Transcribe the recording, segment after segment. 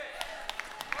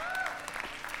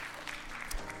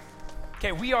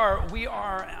Okay, we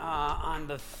are on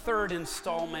the third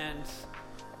installment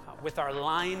with our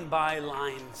line by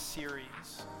line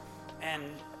series, and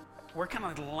we're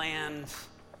going to land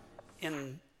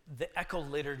in the echo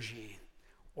liturgy,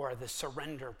 or the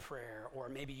surrender prayer, or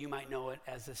maybe you might know it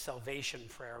as the salvation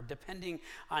prayer, depending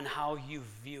on how you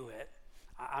view it.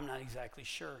 I'm not exactly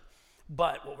sure,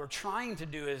 but what we're trying to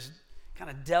do is kind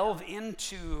of delve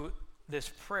into this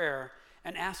prayer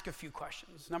and ask a few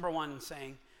questions. Number one,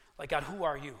 saying, like, God, who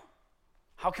are you?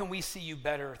 How can we see you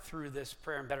better through this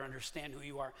prayer and better understand who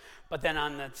you are? But then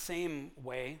on that same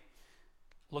way,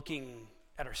 looking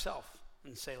at ourselves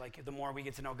and say, like, the more we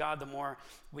get to know God, the more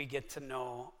we get to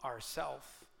know ourselves.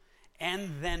 And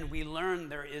then we learn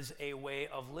there is a way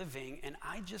of living. And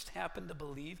I just happen to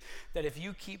believe that if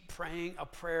you keep praying a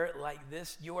prayer like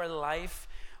this, your life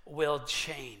will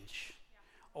change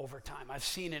over time. I've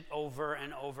seen it over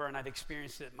and over, and I've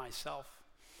experienced it myself.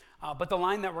 But the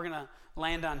line that we're going to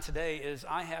land on today is,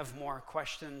 I have more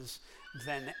questions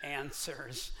than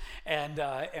answers.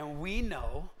 And we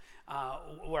know,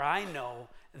 or I know,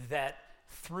 that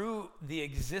through the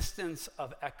existence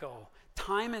of Echo,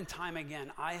 time and time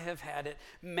again, I have had it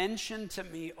mentioned to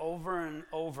me over and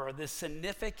over, the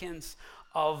significance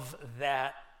of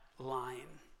that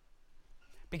line.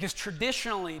 Because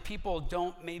traditionally, people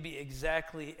don't maybe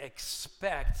exactly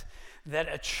expect that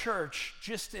a church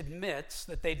just admits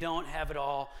that they don't have it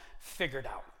all figured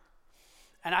out.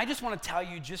 And I just want to tell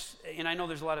you, and I know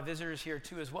there's a lot of visitors here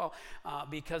too as well,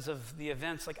 because of the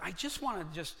events, like, I just want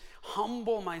to just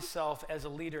humble myself as a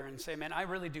leader and say, man, I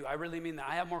really do. I really mean that.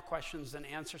 I have more questions than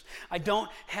answers. I don't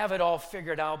have it all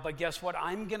figured out, but guess what?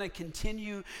 I'm going to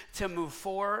continue to move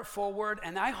forward,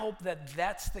 and I hope that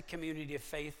that's the community of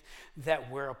faith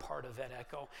that we're a part of at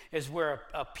Echo, is we're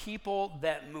a people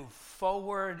that move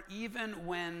forward even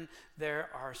when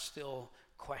there are still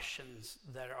questions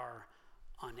that are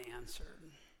unanswered.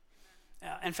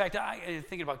 In fact,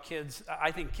 thinking about kids,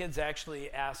 I think kids actually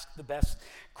ask the best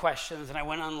questions, and I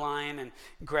went online and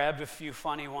grabbed a few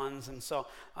funny ones, and so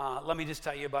let me just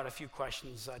tell you about a few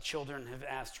questions children have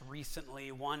asked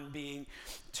recently, one being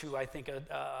to, I think,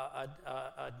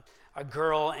 a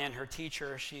girl and her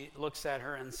teacher. She looks at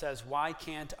her and says, "Why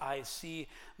can't I see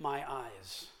my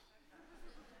eyes?"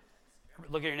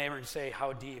 Look at your neighbor and say,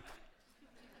 "How deep?"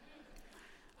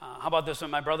 How about this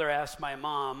one? My brother asked my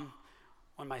mom,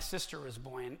 when my sister was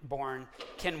born,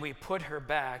 "Can we put her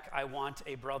back? I want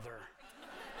a brother."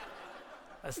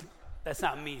 That's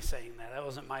not me saying that. That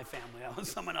wasn't my family. That was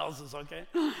someone else's, okay?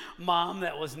 Mom,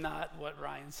 that was not what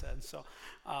Ryan said. So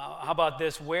how about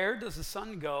this? Where does the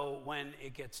sun go when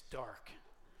it gets dark?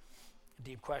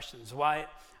 Deep questions. Why?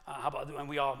 How about, and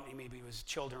we all, maybe as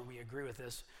children, we agree with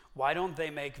this. Why don't they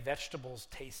make vegetables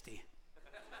tasty?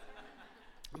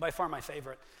 By far my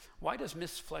favorite. Why does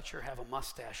Miss Fletcher have a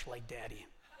mustache like Daddy?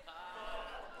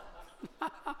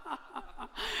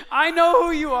 I know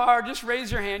who you are. Just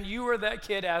raise your hand. You were that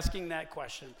kid asking that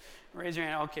question. Raise your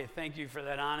hand. Okay, thank you for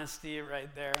that honesty right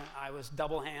there. I was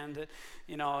double-handed,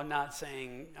 not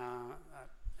saying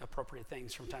appropriate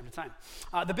things from time to time.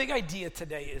 The big idea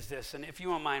today is this, and if you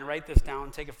don't mind, write this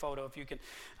down, take a photo if you can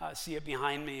see it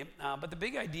behind me. But the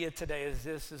big idea today is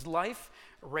this, is life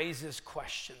raises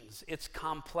questions. It's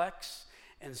complex,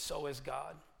 and so is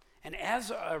God. And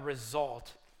as a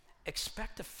result,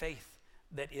 expect a faith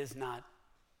that is not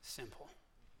simple.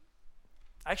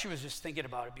 I actually was just thinking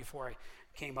about it before I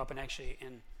came up, and actually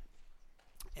in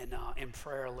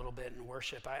prayer a little bit in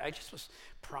worship, I just was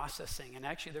processing, and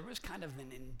actually there was kind of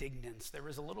an indignance. There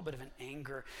was a little bit of an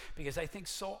anger, because I think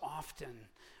so often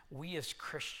we as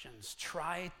Christians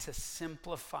try to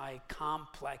simplify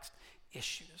complex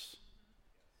issues.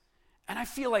 And I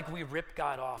feel like we rip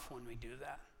God off when we do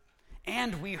that.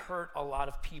 And we hurt a lot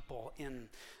of people in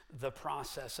the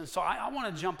process. And so I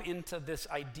want to jump into this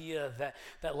idea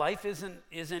that life isn't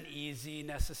easy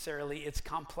necessarily. It's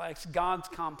complex. God's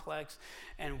complex.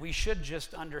 And we should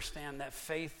just understand that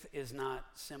faith is not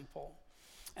simple.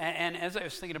 And as I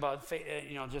was thinking about faith,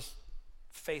 just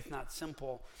faith not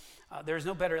simple, there's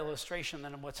no better illustration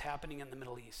than what's happening in the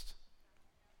Middle East.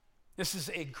 This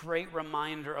is a great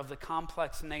reminder of the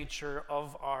complex nature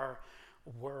of our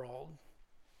world.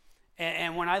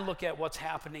 And when I look at what's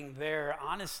happening there,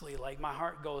 honestly, like, my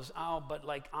heart goes out, but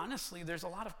like, honestly, there's a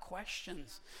lot of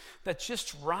questions that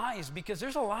just rise, because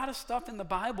there's a lot of stuff in the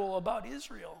Bible about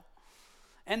Israel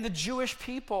and the Jewish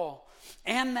people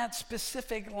and that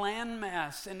specific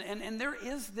landmass. And there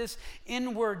is this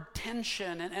inward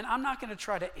tension. And I'm not going to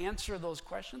try to answer those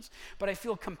questions, but I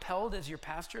feel compelled as your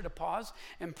pastor to pause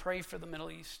and pray for the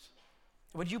Middle East.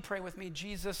 Would you pray with me?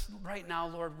 Jesus, right now,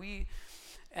 Lord, we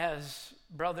as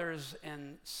brothers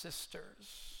and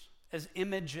sisters, as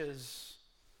images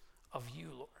of you,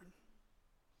 Lord.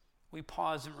 We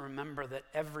pause and remember that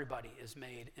everybody is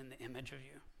made in the image of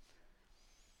you.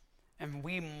 And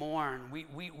we mourn.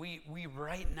 We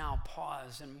right now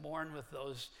pause and mourn with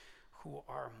those who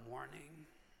are mourning.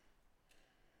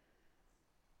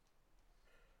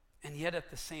 And yet at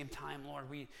the same time, Lord,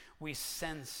 we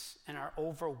sense and are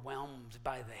overwhelmed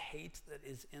by the hate that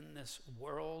is in this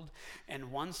world.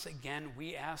 And once again,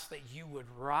 we ask that you would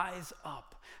rise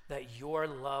up, that your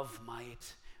love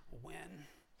might win.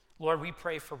 Lord, we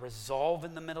pray for resolve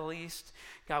in the Middle East.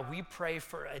 God, we pray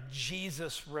for a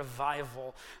Jesus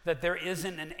revival, that there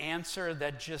isn't an answer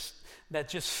that just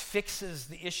fixes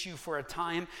the issue for a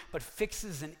time, but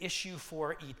fixes an issue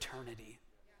for eternity.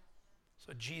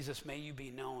 So Jesus, may you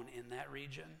be known in that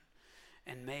region,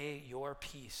 and may your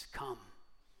peace come.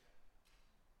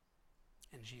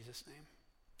 In Jesus' name.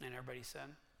 And everybody said?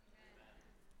 Amen.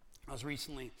 I was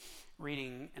recently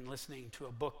reading and listening to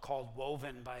a book called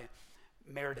Woven by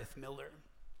Meredith Miller.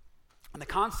 And the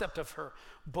concept of her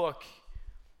book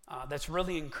that's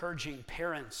really encouraging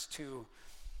parents to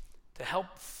help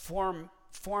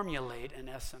formulate, in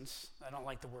essence, I don't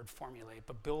like the word formulate,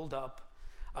 but build up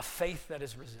a faith that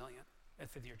is resilient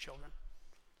with your children.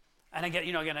 And again,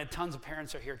 tons of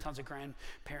parents are here, tons of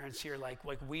grandparents here, like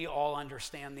we all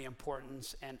understand the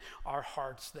importance and our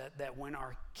hearts that when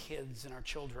our kids and our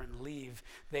children leave,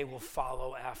 they will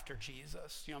follow after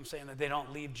Jesus. You know what I'm saying? That they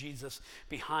don't leave Jesus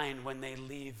behind when they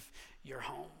leave your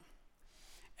home.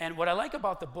 And what I like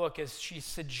about the book is she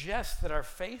suggests that our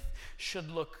faith should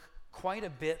look quite a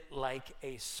bit like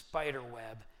a spider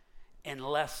web and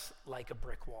less like a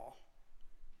brick wall.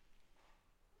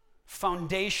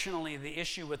 Foundationally, the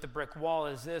issue with the brick wall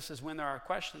is when there are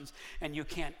questions and you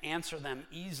can't answer them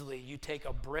easily, you take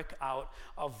a brick out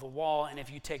of the wall, and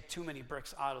if you take too many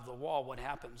bricks out of the wall, what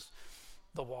happens?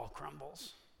 The wall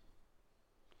crumbles.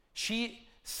 She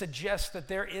suggests that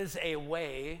there is a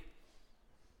way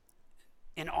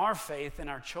in our faith, in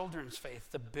our children's faith,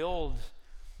 to build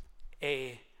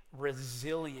a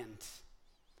resilient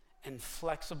and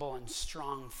flexible and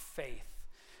strong faith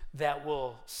that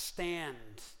will stand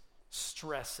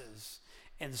stresses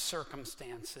and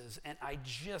circumstances. And I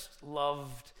just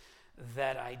loved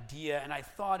that idea, and I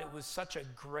thought it was such a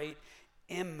great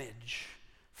image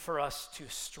for us to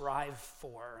strive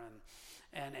for.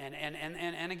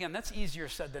 And again, that's easier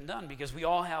said than done, because we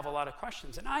all have a lot of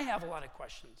questions, and I have a lot of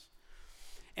questions.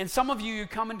 And some of you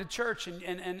come into church,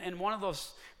 and one of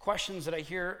those questions that I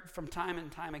hear from time and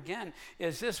time again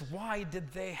is this: why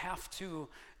did they have to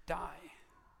die?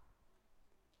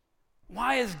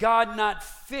 Why has God not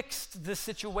fixed the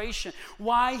situation?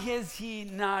 Why has he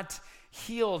not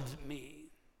healed me?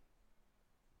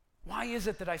 Why is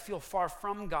it that I feel far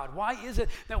from God? Why is it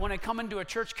that when I come into a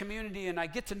church community and I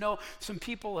get to know some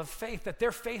people of faith, that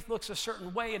their faith looks a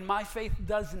certain way and my faith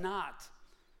does not?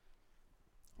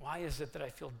 Why is it that I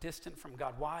feel distant from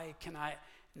God? Why can I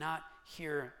not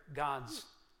hear God's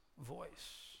voice?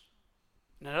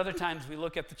 And at other times we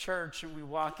look at the church and we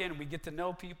walk in and we get to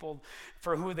know people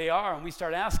for who they are, and we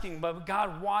start asking, but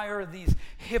God, why are these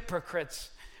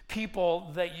hypocrites people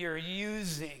that you're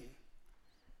using?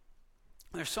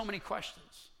 There's so many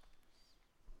questions.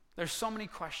 There's so many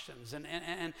questions,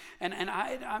 and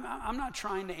I'm not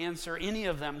trying to answer any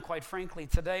of them, quite frankly,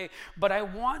 today, but I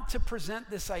want to present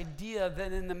this idea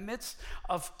that in the midst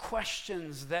of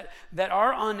questions that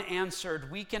are unanswered,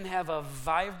 we can have a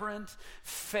vibrant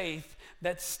faith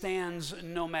that stands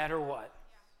no matter what.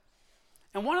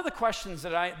 And one of the questions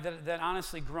that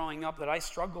honestly growing up that I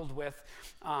struggled with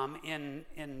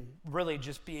in really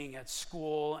just being at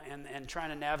school and trying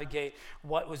to navigate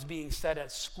what was being said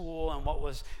at school and what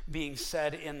was being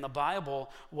said in the Bible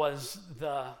was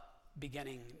the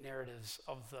beginning narratives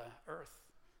of the earth,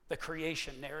 the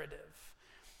creation narrative.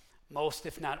 Most,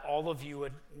 if not all of you,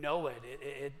 would know it.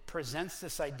 It presents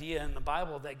this idea in the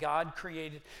Bible that God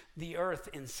created the earth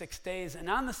in 6 days, and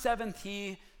on the seventh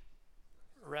he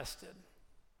rested.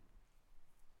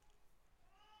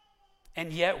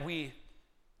 And yet we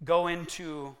go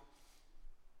into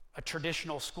a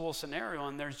traditional school scenario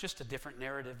and there's just a different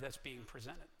narrative that's being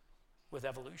presented with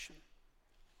evolution.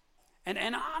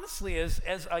 And honestly,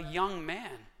 as a young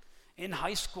man in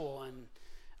high school, and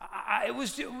it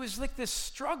was like this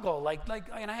struggle,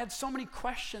 and I had so many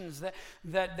questions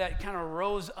that kind of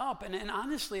rose up, and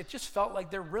honestly, it just felt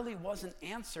like there really wasn't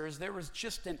answers. There was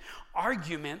just an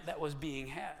argument that was being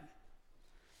had.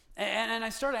 And I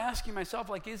started asking myself,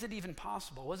 like, is it even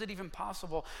possible? Was it even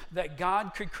possible that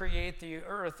God could create the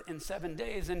earth in 7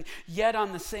 days? And yet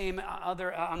on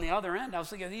the other end, I was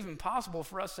thinking, is it even possible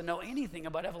for us to know anything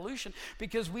about evolution?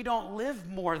 Because we don't live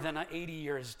more than 80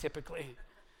 years typically.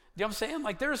 You know what I'm saying?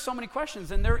 Like, there are so many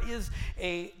questions, and there is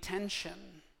a tension.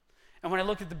 And when I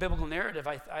look at the biblical narrative,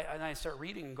 I start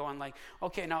reading and going like,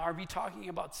 okay, now are we talking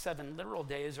about 7 literal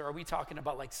days, or are we talking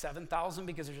about like 7,000?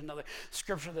 Because there's another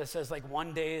scripture that says like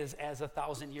 1 day is as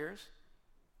 1,000 years.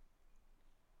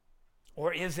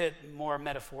 Or is it more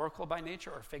metaphorical by nature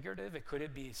or figurative? Could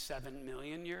it be 7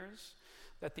 million years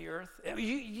that the earth?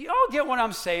 You all get what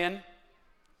I'm saying?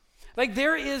 Like,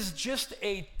 there is just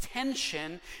a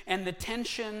tension, and the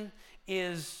tension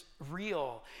is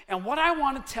real. And what I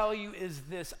want to tell you is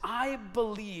this: I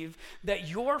believe that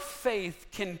your faith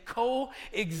can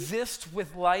coexist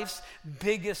with life's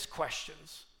biggest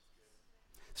questions.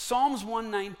 Psalms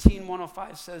 119,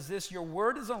 105 says this: your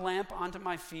word is a lamp unto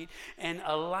my feet and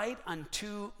a light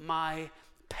unto my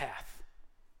path.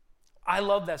 I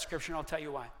love that scripture, and I'll tell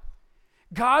you why.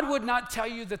 God would not tell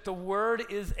you that the word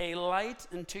is a light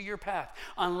unto your path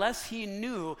unless he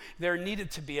knew there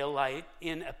needed to be a light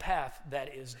in a path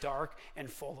that is dark and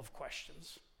full of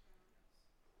questions.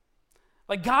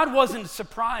 Like, God wasn't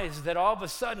surprised that all of a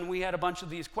sudden we had a bunch of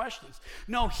these questions.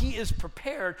 No, he is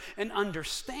prepared and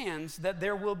understands that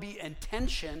there will be a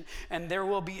tension and there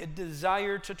will be a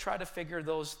desire to try to figure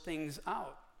those things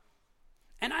out.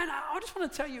 And I just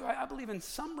want to tell you, I believe in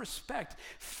some respect,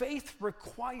 faith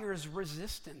requires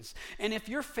resistance. And if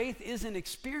your faith isn't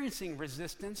experiencing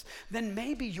resistance, then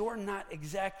maybe you're not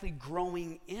exactly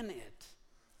growing in it.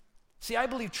 See, I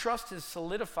believe trust is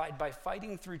solidified by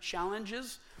fighting through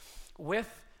challenges with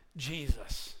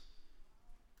Jesus.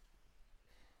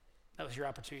 That was your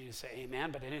opportunity to say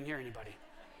amen, but I didn't hear anybody.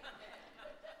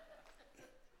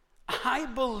 I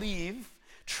believe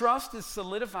trust is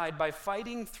solidified by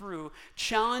fighting through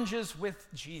challenges with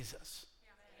Jesus.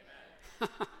 Yeah.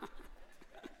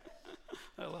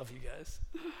 I love you guys.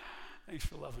 Thanks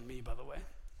for loving me, by the way.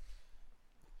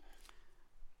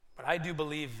 But I do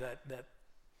believe that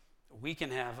we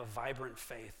can have a vibrant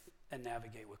faith and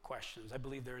navigate with questions. I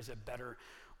believe there is a better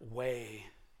way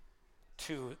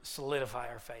to solidify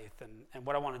our faith. And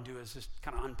what I want to do is just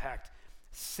kind of unpack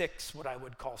what I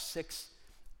would call six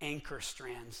anchor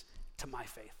strands to my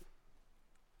faith.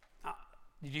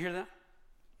 Did you hear that?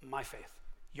 My faith.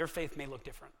 Your faith may look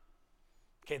different.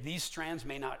 Okay, these strands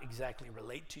may not exactly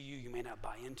relate to you. You may not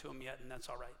buy into them yet, and that's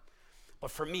all right. But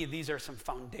for me, these are some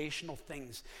foundational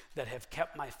things that have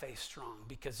kept my faith strong,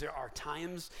 because there are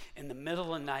times in the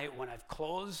middle of the night when I've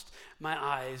closed my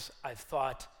eyes, I've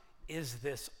thought, is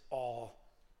this all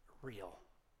real?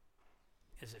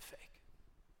 Is it fake?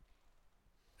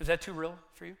 Is that too real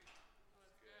for you?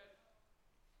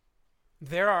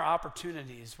 There are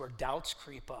opportunities where doubts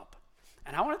creep up.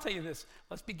 And I want to tell you this: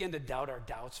 let's begin to doubt our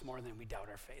doubts more than we doubt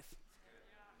our faith.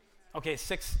 Okay,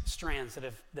 6 strands that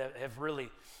have really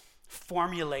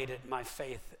formulated my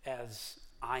faith as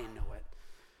I know it.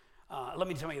 Let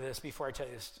me tell you this before I tell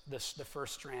you this the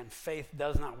first strand. Faith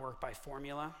does not work by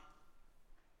formula.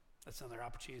 That's another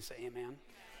opportunity to say amen.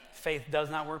 Faith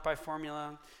does not work by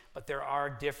formula, but there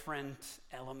are different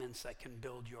elements that can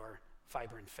build your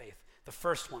vibrant faith. The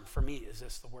first one for me is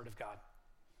this: the Word of God.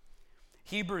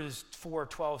 Hebrews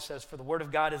 4:12 says, "For the Word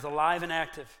of God is alive and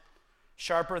active,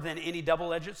 sharper than any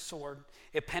double-edged sword.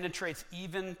 It penetrates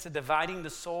even to dividing the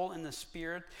soul and the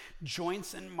spirit,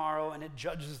 joints and marrow, and it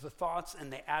judges the thoughts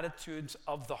and the attitudes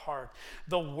of the heart."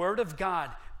 The Word of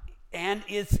God and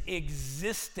its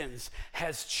existence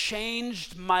has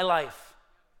changed my life.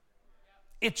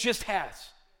 It just has.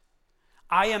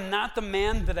 I am not the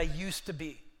man that I used to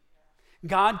be.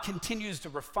 God continues to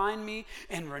refine me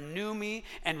and renew me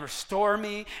and restore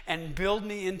me and build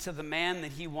me into the man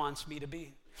that he wants me to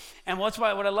be. And what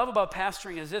I love about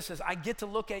pastoring is this: is I get to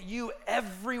look at you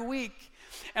every week.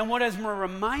 And what I'm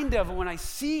reminded of when I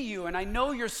see you and I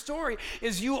know your story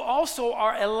is you also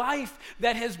are a life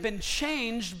that has been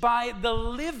changed by the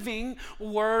living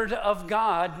Word of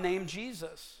God named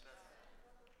Jesus.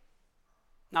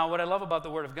 Now, what I love about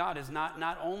the Word of God is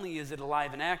not only is it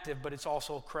alive and active, but it's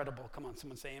also credible. Come on,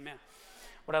 someone say amen.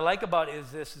 What I like about it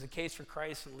is this is a case for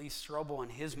Christ and Lee Strobel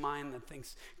and his mind that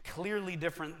thinks clearly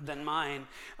different than mine.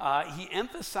 He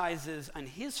emphasizes on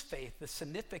his faith the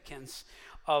significance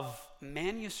of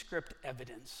manuscript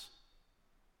evidence.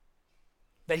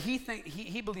 That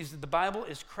he believes that the Bible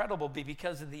is credible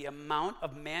because of the amount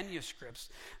of manuscripts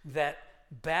that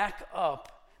back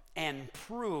up and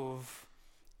prove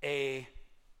a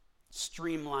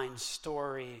streamlined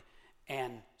story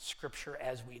and scripture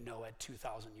as we know it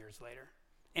 2,000 years later.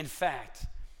 In fact,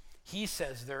 he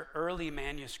says their early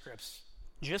manuscripts,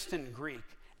 just in Greek,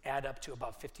 add up to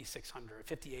about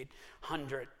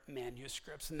 5,800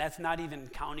 manuscripts. And that's not even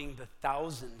counting the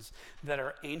thousands that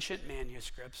are ancient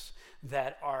manuscripts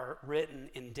that are written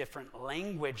in different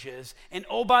languages. And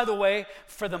oh, by the way,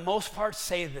 for the most part,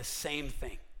 say the same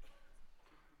thing.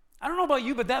 I don't know about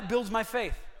you, but that builds my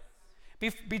faith.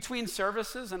 Between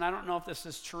services, and I don't know if this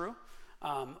is true,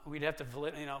 we'd have to,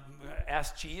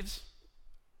 ask Jeeves.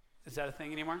 Is that a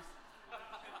thing anymore?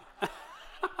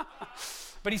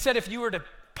 But he said if you were to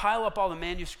pile up all the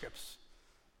manuscripts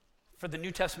for the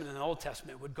New Testament and the Old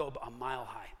Testament, it would go a mile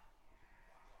high.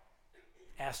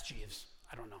 Ask Jeeves.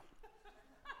 I don't know.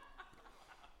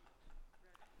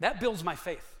 That builds my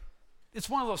faith. It's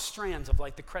one of those strands of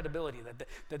like the credibility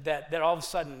that all of a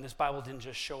sudden this Bible didn't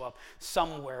just show up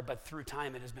somewhere, but through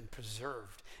time it has been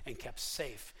preserved and kept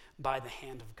safe by the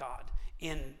hand of God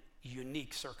in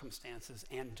unique circumstances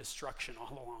and destruction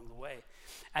all along the way.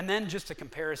 And then just a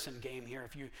comparison game here.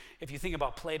 If you think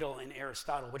about Plato and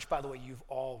Aristotle, which by the way you've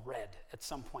all read at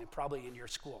some point, probably in your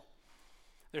school,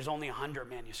 there's only 100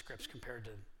 manuscripts compared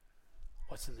to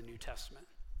what's in the New Testament.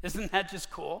 Isn't that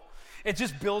just cool? It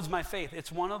just builds my faith.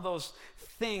 It's one of those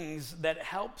things that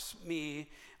helps me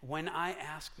when I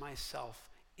ask myself,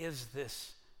 is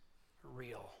this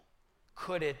real?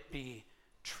 Could it be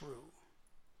true?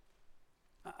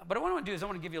 But what I want to do is I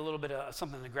want to give you a little bit of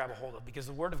something to grab a hold of, because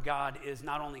the Word of God is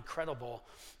not only credible,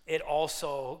 it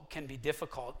also can be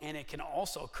difficult, and it can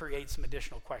also create some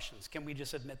additional questions. Can we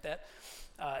just admit that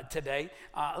today?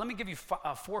 Let me give you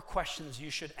 4 questions you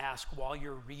should ask while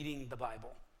you're reading the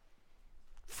Bible.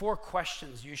 4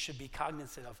 questions you should be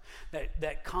cognizant of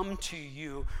that come to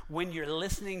you when you're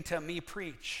listening to me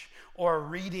preach or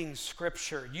reading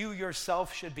Scripture. You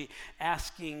yourself should be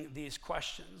asking these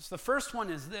questions. The first one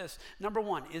is this. Number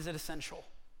 1, is it essential?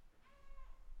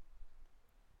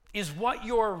 Is what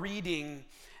you're reading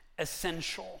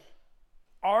essential?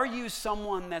 Are you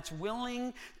someone that's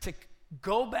willing to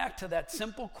go back to that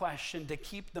simple question to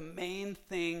keep the main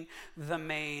thing the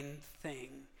main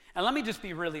thing? And let me just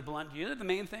be really blunt. You know what the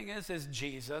main thing is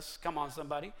Jesus. Come on,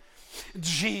 somebody.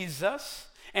 Jesus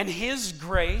and his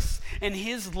grace and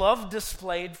his love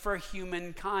displayed for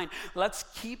humankind. Let's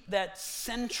keep that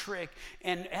centric.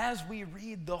 And as we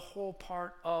read the whole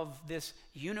part of this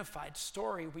unified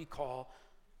story we call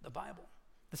the Bible.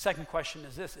 The second question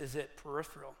is this: is it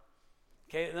peripheral?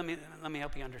 Okay, let me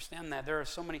help you understand that. There are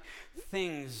so many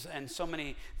things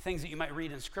that you might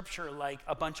read in Scripture, like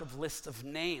a bunch of lists of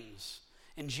names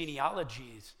and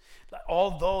genealogies.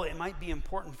 Although it might be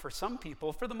important for some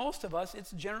people, for the most of us,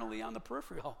 it's generally on the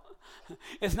peripheral.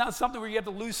 It's not something where you have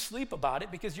to lose sleep about it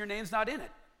because your name's not in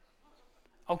it.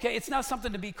 Okay, it's not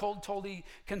something to be totally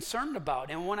concerned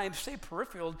about. And when I say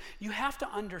peripheral, you have to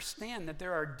understand that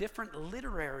there are different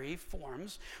literary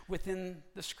forms within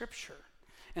the Scripture.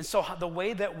 And so the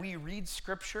way that we read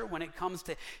Scripture when it comes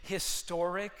to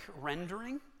historic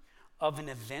rendering of an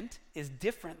event is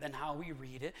different than how we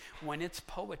read it when it's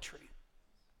poetry.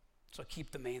 So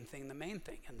keep the main thing,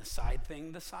 and the side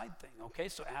thing, okay?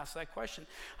 So ask that question.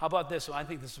 How about this? Well, I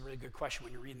think this is a really good question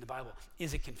when you're reading the Bible.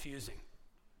 Is it confusing?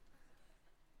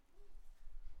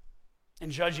 And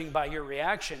judging by your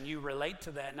reaction, you relate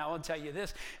to that. Now I'll tell you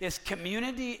this, is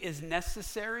community is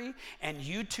necessary and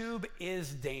YouTube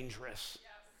is dangerous.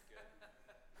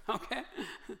 Okay?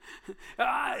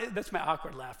 That's my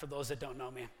awkward laugh for those that don't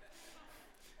know me.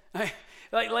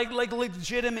 Like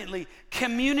legitimately,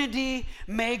 community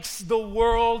makes the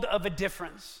world of a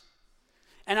difference.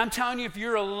 And I'm telling you, if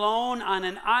you're alone on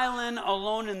an island,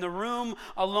 alone in the room,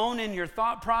 alone in your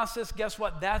thought process, guess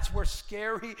what? That's where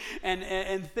scary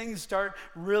and things start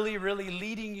really, really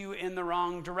leading you in the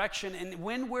wrong direction. And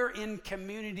when we're in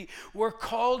community, we're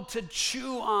called to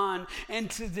chew on and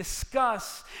to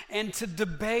discuss and to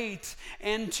debate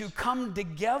and to come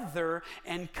together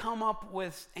and come up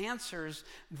with answers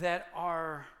that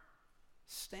are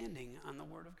standing on the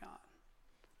Word of God,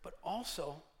 but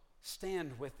also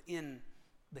stand within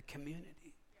the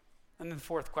community. And then the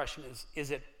fourth question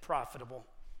is it profitable?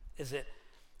 Is it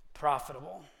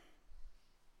profitable?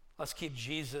 Let's keep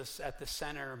Jesus at the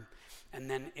center. And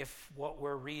then if what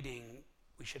we're reading,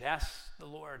 we should ask the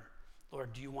Lord,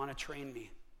 do you want to train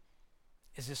me?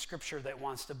 Is this Scripture that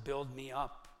wants to build me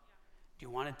up? Do you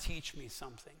want to teach me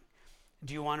something?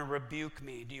 Do you want to rebuke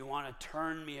me? Do you want to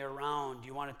turn me around? Do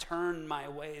you want to turn my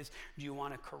ways? Do you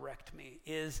want to correct me?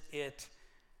 Is it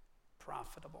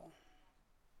profitable?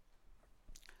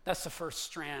 That's the first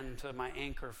strand to my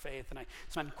anchor faith, and I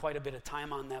spent quite a bit of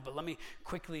time on that, but let me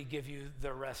quickly give you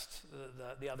the rest,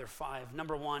 the other 5.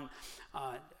 Number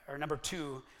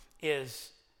 2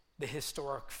 is, the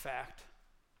historic fact.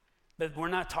 But we're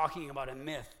not talking about a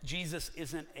myth. Jesus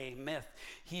isn't a myth.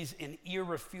 He's an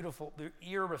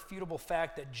irrefutable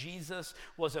fact that Jesus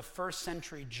was a first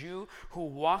century Jew who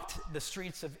walked the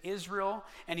streets of Israel.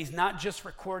 And he's not just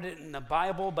recorded in the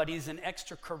Bible, but he's in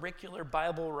extracurricular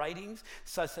Bible writings,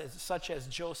 such as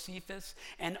Josephus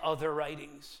and other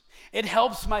writings. It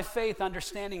helps my faith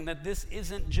understanding that this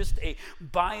isn't just a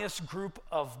biased group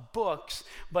of books,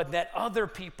 but that other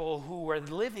people who were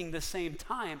living the same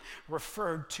time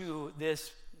referred to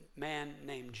this man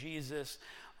named Jesus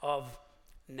of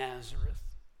Nazareth.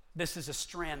 This is a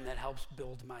strand that helps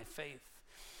build my faith.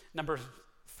 Number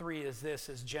 3 is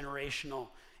generational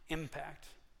impact.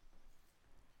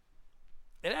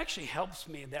 It actually helps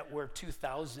me that we're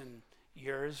 2,000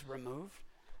 years removed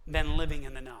than living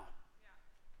in the now.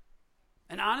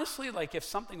 And honestly, like if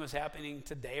something was happening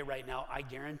today, right now, I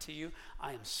guarantee you,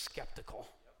 I am skeptical.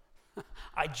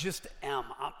 I just am.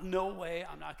 No way,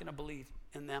 I'm not going to believe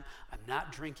in them. I'm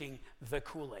not drinking the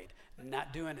Kool-Aid. I'm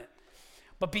not doing it.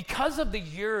 But because of the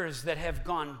years that have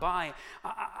gone by,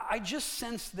 I just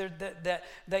sense that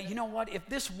you know what, if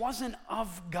this wasn't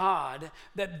of God,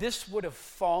 that this would have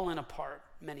fallen apart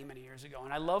many, many years ago.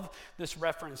 And I love this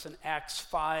reference in Acts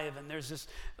 5, and there's this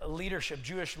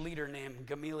Jewish leader named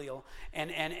Gamaliel,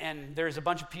 and there's a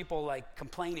bunch of people like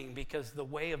complaining because the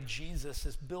way of Jesus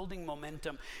is building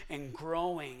momentum and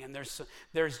growing, and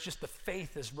there's just the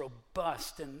faith is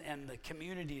robust, and the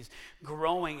community's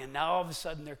growing, and now all of a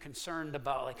sudden they're concerned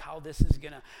about like how this is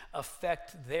going to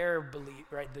affect their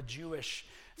belief, right, the Jewish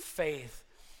faith.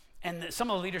 And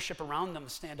some of the leadership around them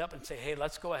stand up and say, hey,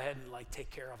 let's go ahead and like take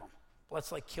care of them.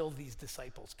 Let's like kill these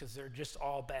disciples because they're just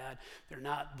all bad. They're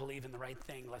not believing the right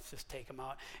thing. Let's just take them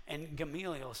out. And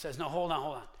Gamaliel says, no, hold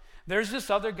on. There's this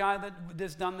other guy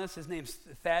that's done this. His name's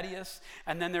Thaddeus.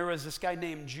 And then there was this guy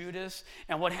named Judas.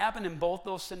 And what happened in both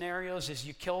those scenarios is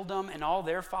you killed them and all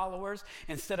their followers.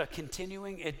 Instead of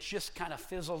continuing, it just kind of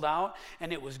fizzled out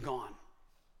and it was gone.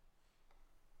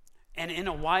 And in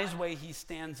a wise way, he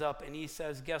stands up and he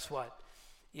says, guess what?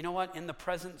 You know what? In the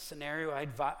present scenario,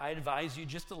 I advise you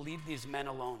just to leave these men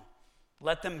alone.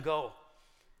 Let them go.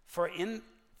 For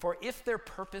if their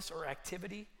purpose or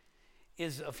activity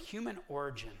is of human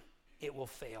origin, it will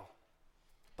fail.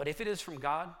 But if it is from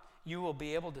God, you will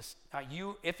be able to.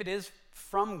 If it is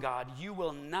from God, you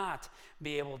will not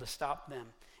be able to stop them.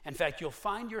 In fact, you'll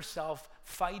find yourself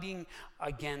fighting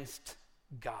against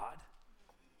God.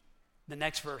 The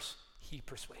next verse, he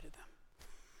persuaded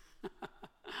them.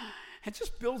 It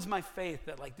just builds my faith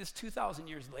that like this 2,000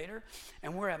 years later,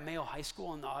 and we're at Mayo High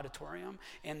School in the auditorium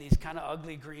in these kind of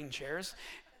ugly green chairs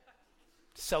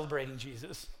celebrating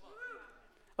Jesus.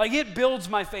 Like it builds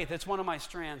my faith. It's one of my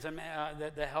strands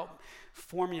that help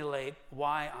formulate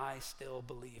why I still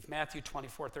believe. Matthew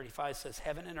 24:35 says,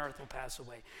 heaven and earth will pass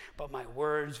away, but my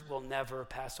words will never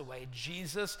pass away.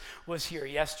 Jesus was here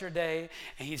yesterday,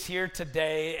 and he's here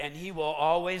today, and he will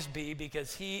always be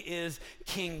because he is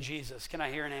King Jesus. Can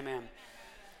I hear an amen?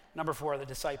 Number 4, the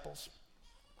disciples.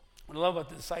 What I love about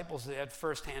the disciples, they had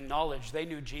firsthand knowledge. They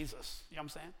knew Jesus. You know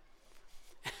what I'm saying?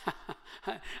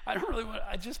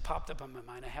 I just popped up in my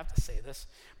mind. I have to say this.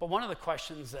 But one of the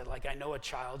questions that like I know a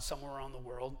child somewhere around the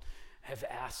world have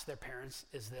asked their parents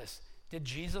is this: did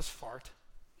Jesus fart?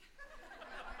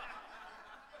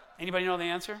 Anybody know the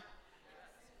answer?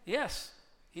 Yes,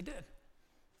 he did.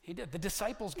 He did. The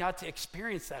disciples got to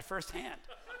experience that firsthand.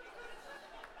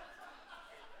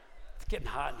 It's getting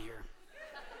hot in here.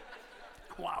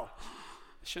 Wow.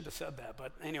 I shouldn't have said that,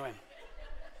 but anyway.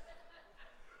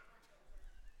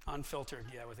 Unfiltered,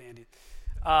 yeah, with Andy.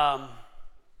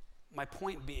 My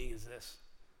point being is this.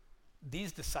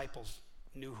 These disciples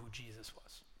knew who Jesus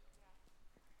was.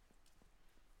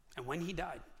 And when he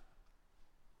died,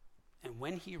 and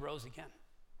when he rose again,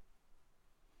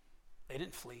 they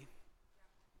didn't flee.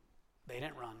 They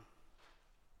didn't run.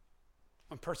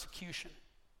 When persecution,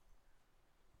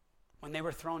 when they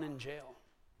were thrown in jail,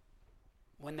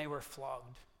 when they were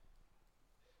flogged,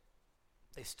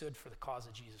 they stood for the cause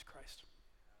of Jesus Christ.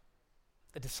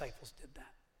 The disciples did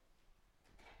that.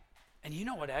 And you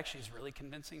know what actually is really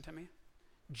convincing to me?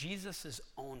 Jesus'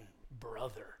 own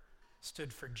brother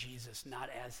stood for Jesus, not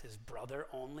as his brother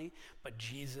only, but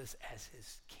Jesus as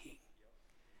his king.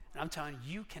 And I'm telling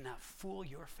you, you cannot fool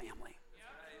your family.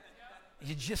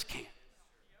 You just can't.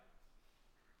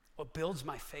 What builds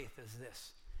my faith is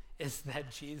this, is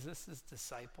that Jesus'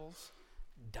 disciples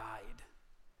died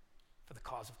for the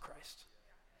cause of Christ.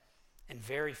 And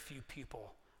very few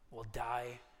people will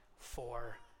die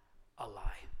for a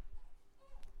lie.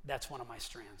 That's one of my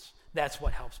strands. That's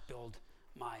what helps build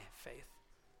my faith.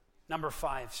 Number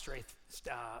 5,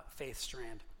 faith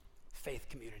strand. Faith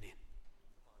community.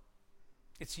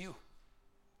 It's you.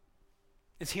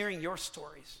 It's hearing your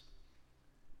stories.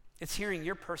 It's hearing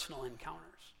your personal encounters.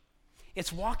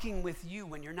 It's walking with you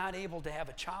when you're not able to have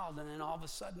a child, and then all of a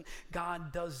sudden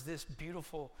God does this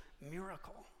beautiful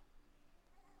miracle.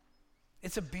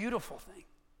 It's a beautiful thing.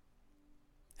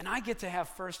 And I get to have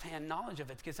firsthand knowledge of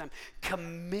it because I'm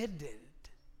committed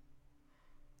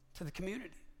to the community.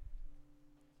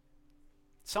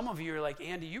 Some of you are like,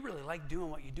 Andy, you really like doing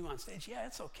what you do on stage. Yeah,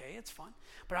 it's okay, it's fun.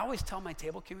 But I always tell my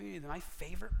table community that my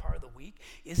favorite part of the week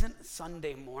isn't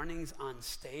Sunday mornings on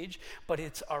stage, but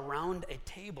it's around a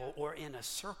table or in a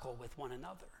circle with one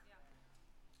another.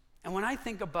 And when I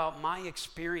think about my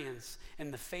experience in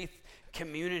the faith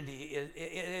community,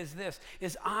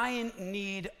 is I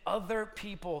need other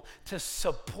people to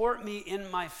support me in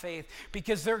my faith,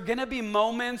 because there are going to be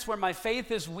moments where my faith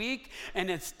is weak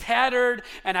and it's tattered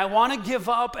and I want to give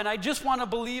up and I just want to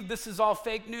believe this is all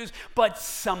fake news, but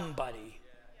somebody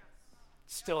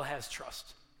still has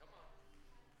trust.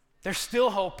 They're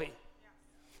still hoping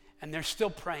and they're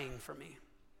still praying for me.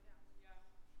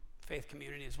 Faith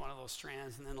community is one of those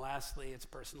strands. And then lastly, it's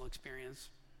personal experience.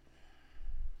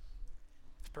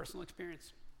 It's personal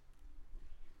experience.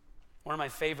 One of my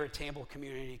favorite table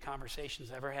community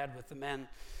conversations I ever had with the men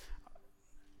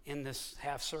in this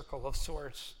half circle of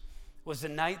sorts was the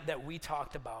night that we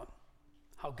talked about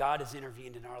how God has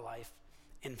intervened in our life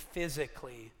and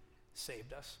physically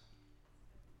saved us.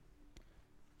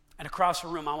 And across the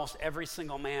room, almost every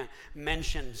single man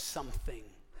mentioned something.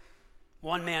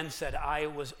 One man said, I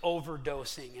was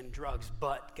overdosing in drugs,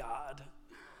 but God.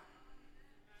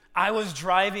 I was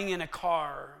driving in a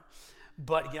car,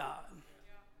 but God.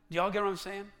 Do y'all get what I'm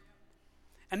saying?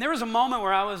 And there was a moment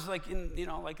where I was like in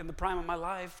the prime of my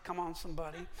life. Come on,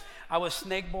 somebody. I was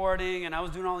snakeboarding and I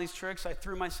was doing all these tricks. I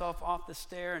threw myself off the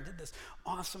stair and did this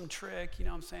awesome trick, you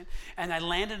know what I'm saying? And I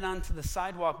landed onto the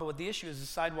sidewalk, but what the issue is, the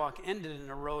sidewalk ended and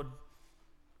the road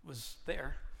was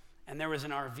there. And there was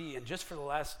an RV, and just for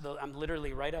I'm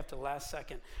literally right at the last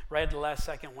second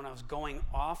when I was going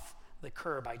off the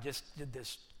curb, I just did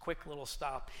this quick little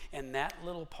stop, and that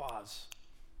little pause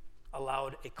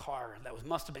allowed a car that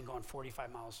must have been going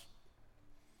 45 miles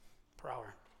per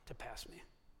hour to pass me.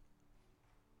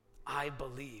 I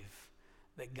believe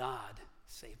that God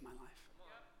saved my life.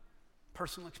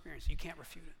 Personal experience, you can't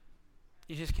refute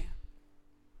it. You just can't.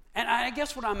 And I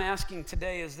guess what I'm asking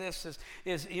today is this,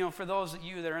 is for those of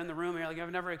you that are in the room, you're like, I've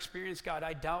never experienced God.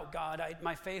 I doubt God.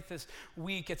 My faith is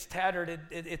weak. It's tattered.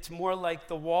 It's more like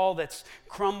the wall that's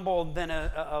crumbled than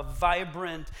a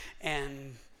vibrant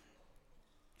and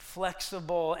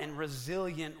flexible and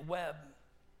resilient web.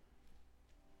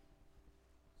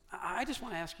 I just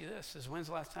want to ask you this, when's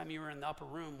the last time you were in the upper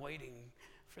room waiting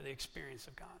for the experience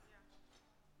of God?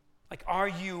 Like, are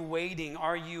you waiting?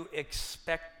 Are you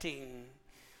expecting?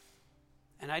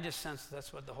 And I just sense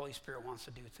that's what the Holy Spirit wants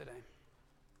to do today.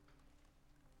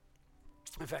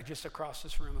 In fact, just across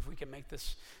this room, if we can make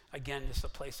this, again, just a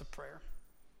place of prayer.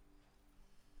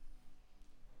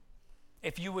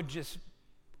 If you would just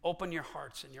open your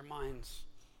hearts and your minds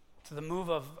to the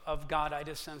move of God, I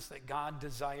just sense that God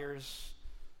desires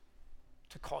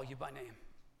to call you by name.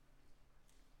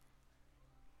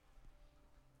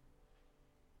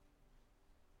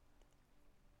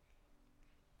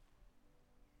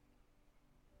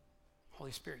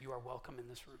 Holy Spirit, you are welcome in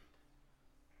this room.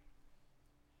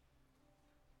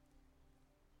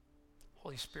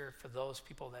 Holy Spirit, for those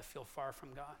people that feel far from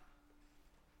God,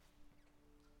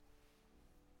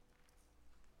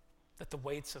 that the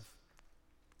weights of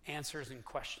answers and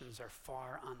questions are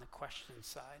far on the question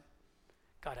side.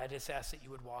 God, I just ask that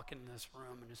you would walk into this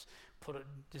room and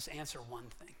just answer one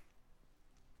thing.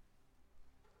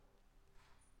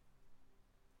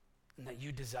 And that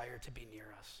you desire to be near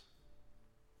us.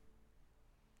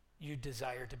 You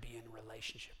desire to be in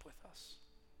relationship with us.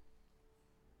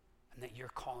 And that you're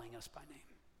calling us by name.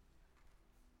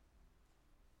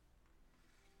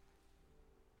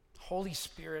 Holy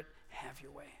Spirit, have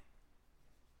your way.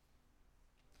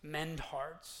 Mend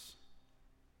hearts.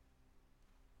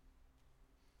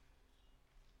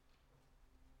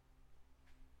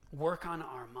 Work on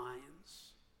our minds.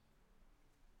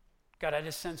 God, I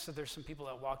just sense that there's some people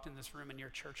that walked in this room and your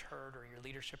church hurt, or your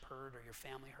leadership hurt, or your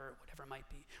family hurt, whatever it might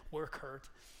be, work hurt.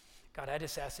 God, I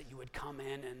just ask that you would come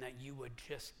in and that you would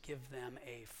just give them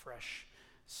a fresh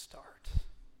start.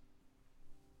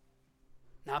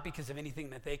 Not because of anything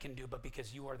that they can do, but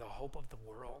because you are the hope of the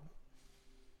world.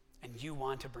 And you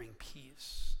want to bring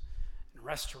peace and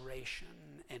restoration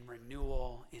and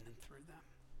renewal in and through them.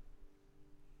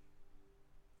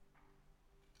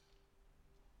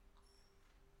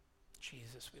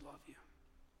 Jesus, we love you.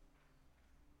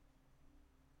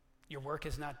 Your work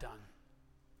is not done.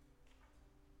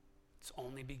 It's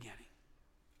only beginning.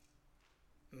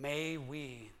 May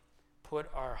we put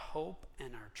our hope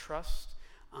and our trust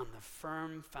on the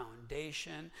firm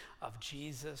foundation of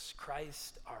Jesus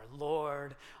Christ, our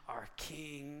Lord, our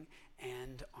King,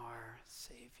 and our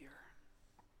Savior.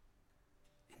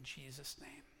 In Jesus'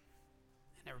 name.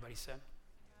 And everybody said,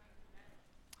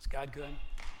 is God good?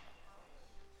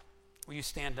 Will you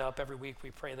stand up? Every week we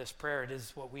pray this prayer. It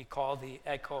is what we call the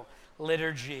Echo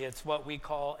Liturgy. It's what we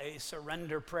call a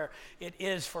surrender prayer. It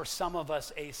is for some of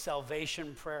us a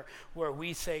salvation prayer where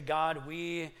we say, God,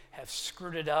 we have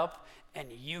screwed it up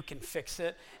and you can fix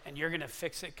it, and you're going to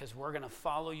fix it because we're going to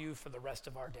follow you for the rest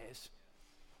of our days.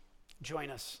 Join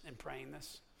us in praying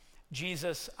this.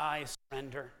 Jesus, I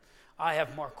surrender. I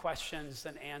have more questions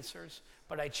than answers,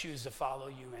 but I choose to follow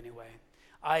you anyway.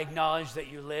 I acknowledge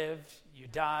that you lived, you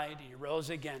died, you rose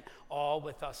again, all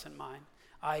with us in mind.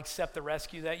 I accept the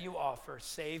rescue that you offer.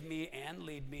 Save me and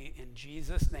lead me in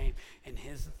Jesus' name, in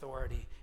his authority.